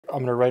I'm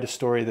going to write a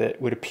story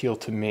that would appeal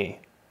to me.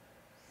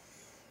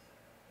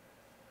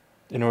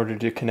 In order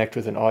to connect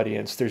with an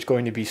audience, there's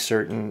going to be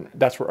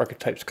that's where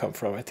archetypes come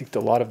from. I think that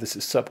a lot of this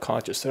is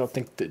subconscious. I don't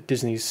think that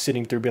Disney's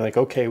sitting through being like,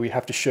 okay, we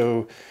have to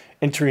show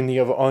entering the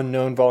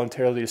unknown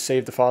voluntarily to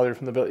save the father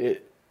from the village.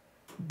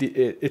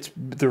 It's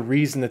the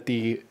reason that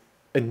the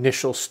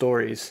initial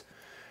stories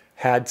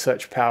had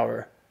such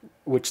power,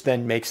 which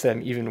then makes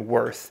them even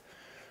worth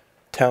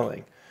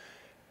telling,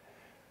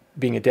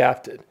 being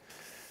adapted.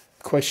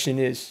 The question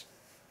is,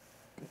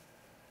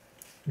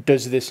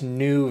 does this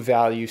new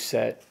value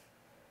set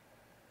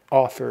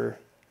offer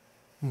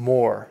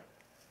more?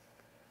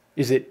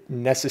 Is it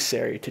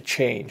necessary to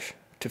change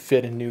to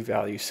fit a new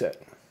value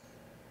set?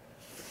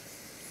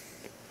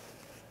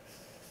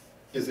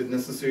 Is it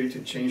necessary to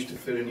change to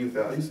fit a new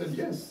value set?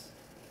 Yes.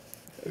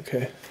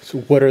 Okay, so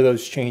what are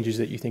those changes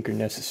that you think are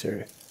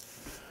necessary?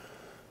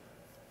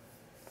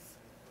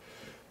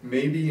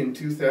 Maybe in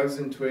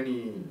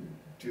 2020,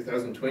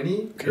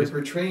 okay, you're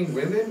portraying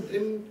women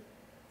in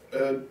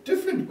a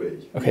different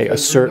way. Okay, a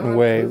certain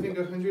way. Living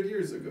 100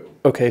 years ago.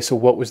 Okay, so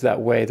what was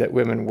that way that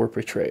women were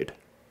portrayed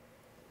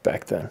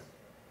back then?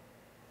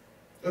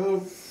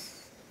 Oh,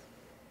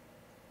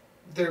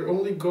 their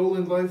only goal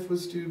in life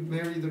was to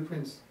marry the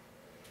prince.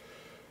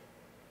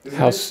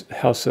 How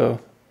so?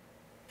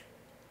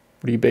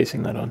 What are you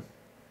basing that on?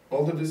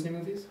 All the Disney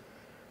movies?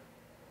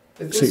 I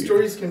think So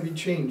stories can be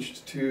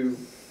changed to,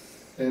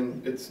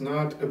 and it's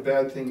not a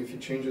bad thing if you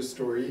change a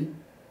story,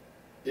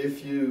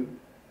 if you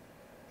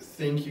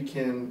think you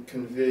can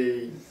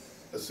convey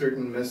a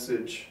certain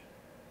message.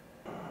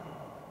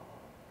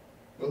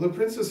 Well, the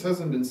princess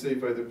hasn't been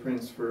saved by the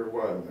prince for a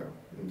while now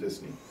in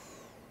Disney.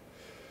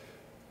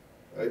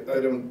 I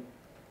don't...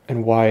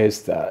 And why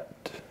is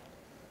that?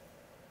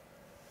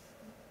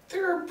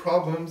 There are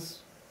problems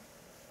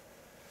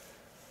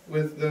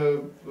with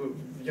the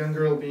young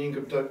girl being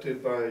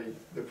abducted by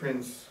the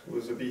prince, who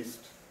was a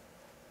beast,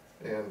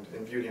 and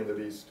in Beauty and the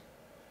Beast.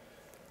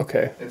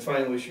 Okay. And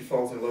finally she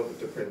falls in love with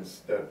the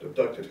prince that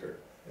abducted her,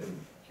 and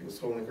he was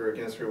holding her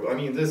against her will. I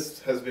mean,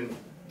 this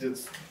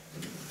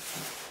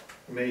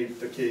made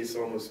the case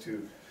almost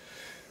to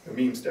a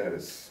meme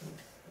status.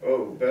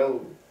 Oh,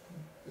 Belle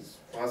is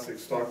classic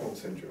Stockholm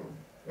Syndrome.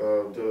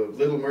 The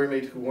Little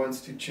Mermaid who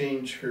wants to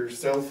change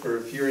herself, her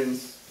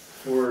appearance,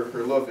 for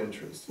her love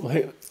interest. Well,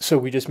 hey, so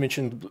we just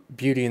mentioned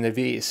Beauty and the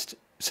Beast.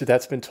 So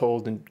that's been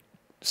told in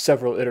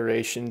several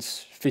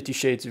iterations. 50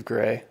 Shades of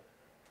Grey,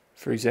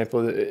 for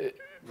example.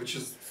 Which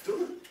is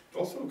still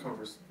also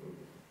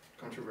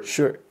controversial.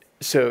 Sure.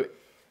 So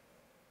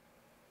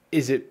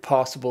is it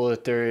possible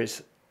that there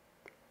is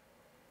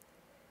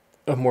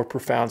a more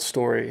profound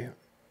story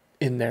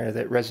in there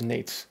that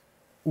resonates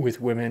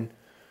with women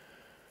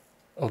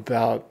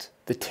about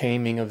the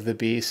taming of the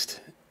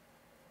beast,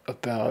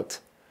 about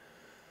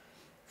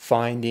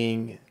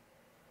finding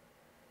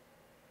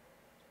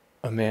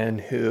a man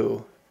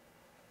who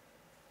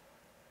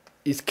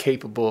is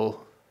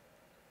capable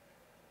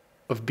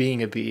of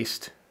being a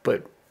beast,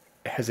 but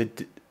has a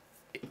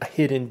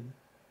hidden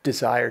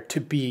desire to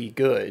be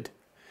good,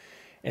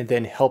 and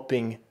then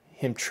helping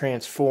him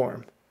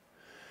transform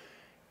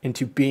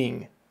into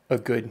being a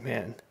good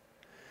man?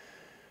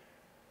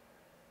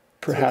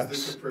 Perhaps. So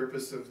is this the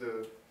purpose of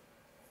the...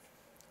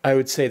 I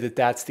would say that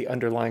that's the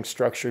underlying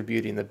structure of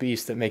Beauty and the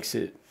Beast that makes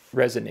it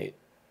resonate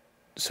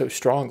so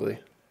strongly.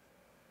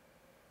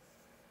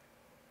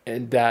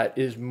 And that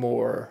is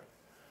more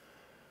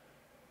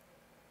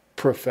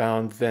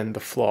profound than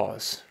the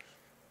flaws.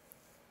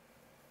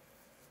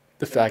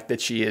 The fact that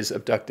she is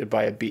abducted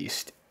by a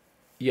beast.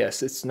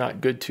 Yes, it's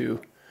not good to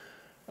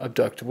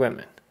abduct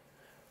women.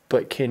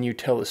 But can you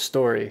tell a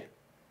story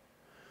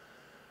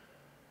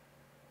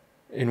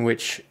in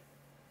which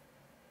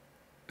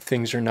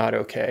things are not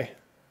okay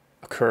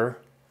occur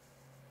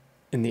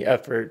in the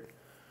effort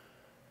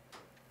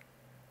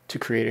to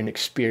create an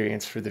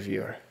experience for the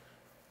viewer?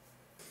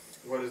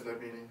 What is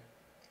that meaning?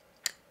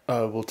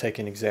 We'll take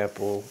an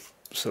example.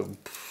 So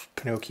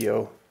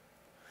Pinocchio,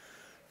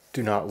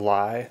 do not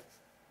lie.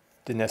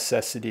 The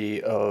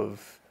necessity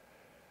of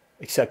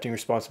accepting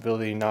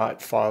responsibility,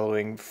 not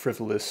following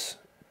frivolous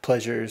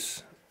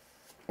pleasures,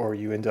 or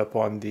you end up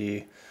on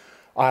the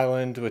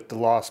island with the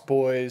lost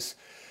boys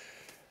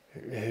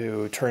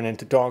who turn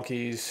into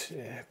donkeys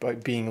by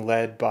being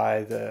led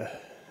by the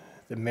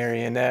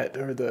marionette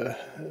or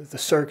the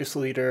circus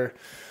leader.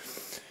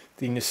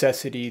 The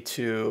necessity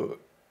to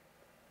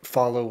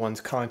follow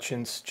one's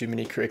conscience,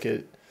 Jiminy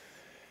Cricket,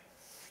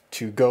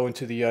 to go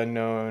into the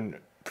unknown,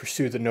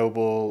 pursue the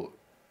noble,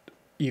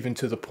 even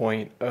to the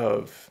point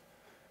of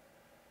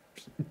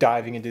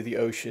diving into the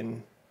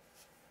ocean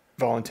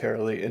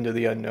voluntarily into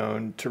the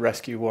unknown to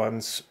rescue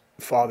one's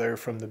father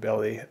from the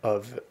belly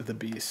of the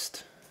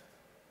beast.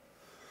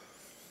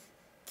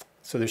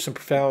 So there's some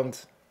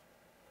profound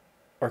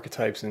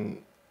archetypes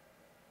and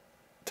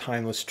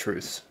timeless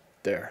truths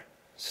there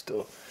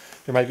still.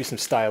 There might be some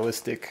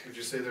stylistic... Would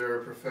you say there are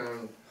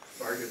profound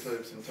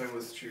archetypes and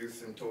timeless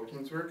truths in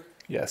Tolkien's work?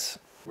 Yes.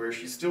 where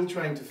she's still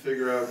trying to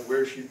figure out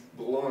where she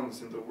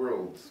belongs in the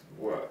world.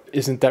 What?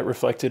 Isn't that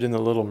reflected in The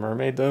Little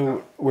Mermaid, though?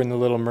 No. When the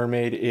Little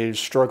Mermaid is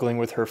struggling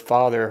with her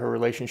father, her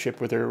relationship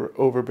with her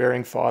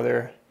overbearing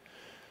father,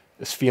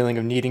 this feeling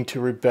of needing to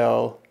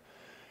rebel,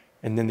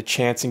 and then the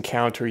chance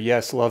encounter,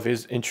 yes, love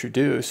is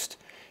introduced.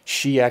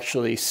 She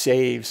actually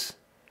saves,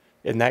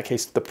 in that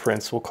case, the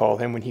prince, we'll call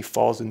him, when he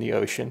falls in the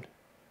ocean.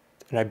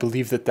 And I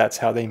believe that that's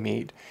how they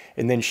meet.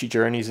 And then she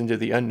journeys into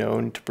the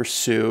unknown to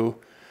pursue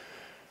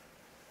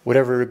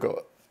whatever,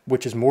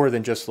 which is more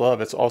than just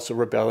love. It's also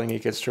rebelling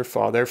against her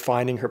father,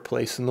 finding her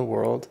place in the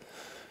world.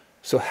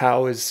 So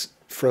how is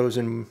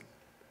Frozen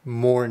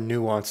more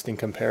nuanced in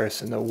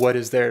comparison, though? What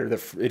is there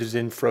that it is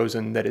in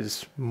Frozen that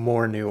is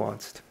more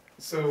nuanced?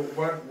 So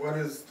what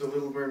is the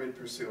Little Mermaid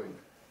pursuing?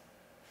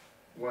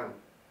 One.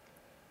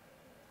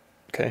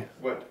 Okay.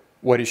 What?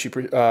 What is she?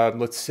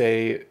 Let's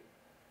say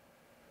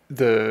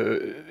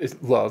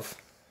love,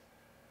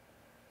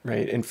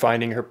 right, and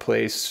finding her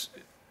place.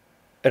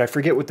 And I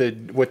forget what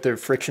the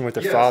friction with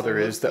the father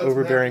is, the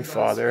overbearing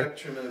father.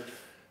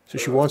 So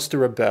she wants to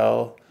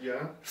rebel,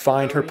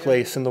 find her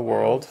place in the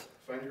world,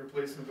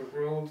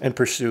 and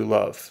pursue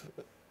love.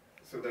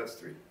 So that's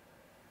 3.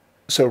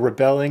 So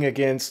rebelling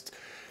against,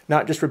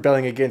 not just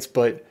rebelling against,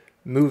 but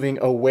moving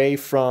away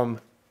from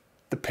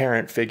the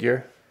parent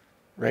figure,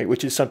 right?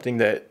 Which is something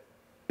that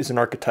is an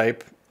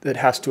archetype that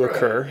has to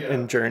occur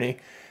in Journey.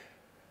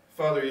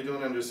 Father, you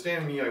don't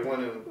understand me. I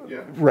want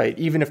to, Right.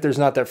 Even if there's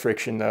not that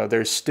friction, though,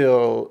 that's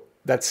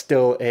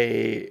still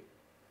an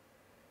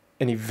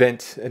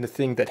event and a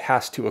thing that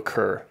has to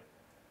occur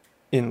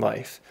in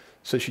life.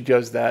 So she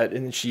does that,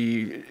 and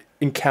she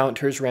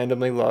encounters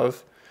randomly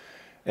love,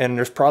 and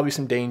there's probably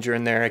some danger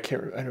in there.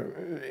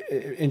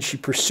 And she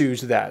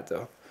pursues that,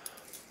 though.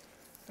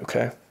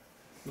 Okay.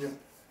 Yeah.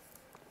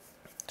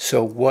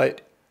 So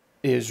what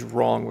is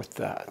wrong with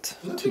that?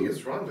 Nothing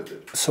is wrong with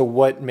it. So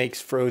what makes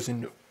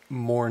Frozen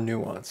more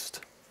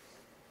nuanced?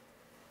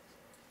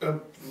 A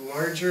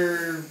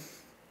larger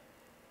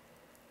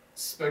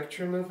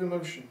spectrum of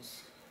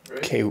emotions, right?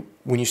 Okay,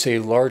 when you say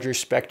larger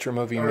spectrum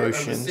of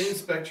emotions, the same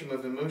spectrum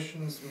of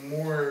emotions,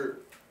 more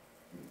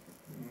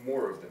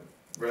of them,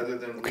 rather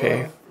than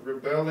love,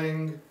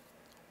 rebelling,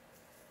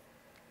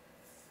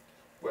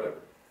 whatever.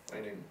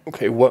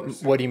 Okay,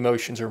 what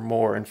emotions are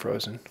more in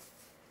Frozen?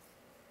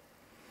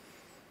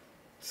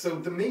 So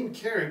the main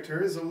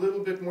character is a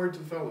little bit more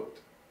developed.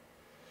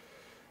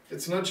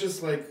 It's not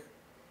just like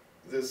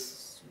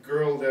this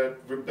girl that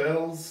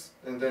rebels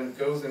and then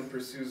goes and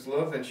pursues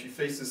love, and she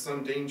faces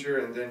some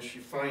danger, and then she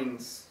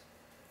finds...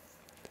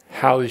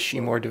 How is she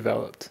more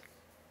developed?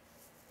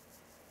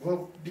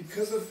 Well,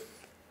 because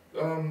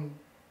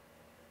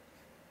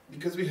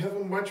we have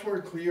a much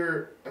more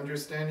clear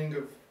understanding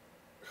of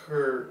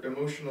her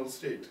emotional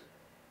state.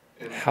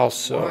 And how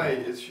so? Why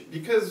is she...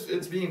 Because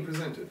it's being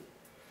presented.